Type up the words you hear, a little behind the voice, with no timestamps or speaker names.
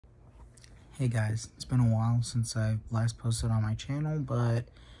Hey guys, it's been a while since I last posted on my channel, but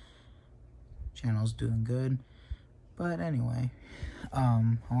channel's doing good. But anyway, I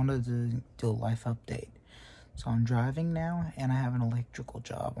wanted to do a life update. So I'm driving now, and I have an electrical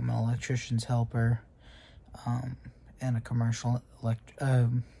job. I'm an electrician's helper, in a commercial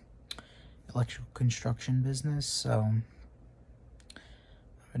electrical construction business. So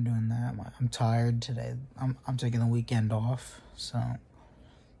I've been doing that. I'm tired today. I'm taking the weekend off, so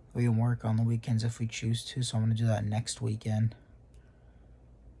we can work on the weekends if we choose to, so I'm going to do that next weekend.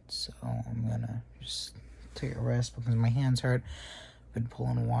 So I'm going to just take a rest because my hands hurt. I've been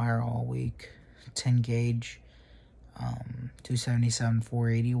pulling wire all week. 10 gauge, 277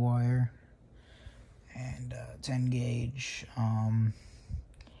 480 wire, and 10 gauge,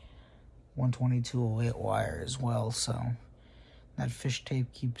 12208 wire as well. So that fish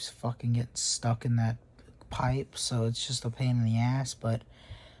tape keeps fucking getting stuck in that pipe, so it's just a pain in the ass, but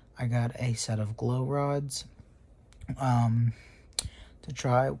I got a set of glow rods to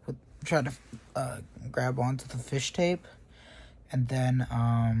try to grab onto the fish tape, and then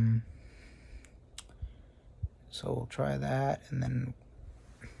so we'll try that, and then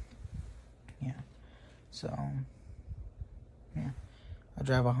I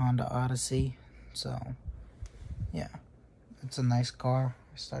drive a Honda Odyssey, so yeah, it's a nice car.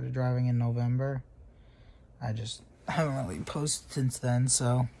 I started driving in November. I just haven't really posted since then,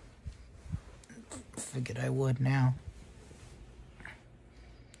 so figured I would now.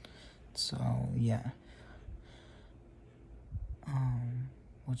 So yeah,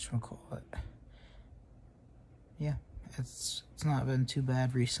 whatchamacallit? Yeah, it's not been too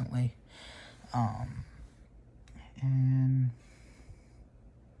bad recently. And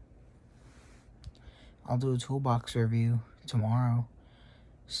I'll do a toolbox review tomorrow.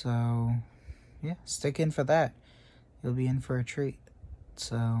 So yeah, stick in for that. You'll be in for a treat.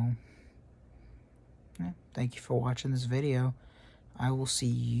 So yeah, thank you for watching this video. I will see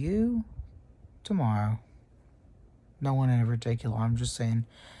you tomorrow. No one in particular. I'm just saying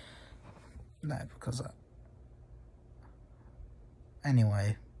that because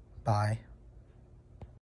anyway, bye.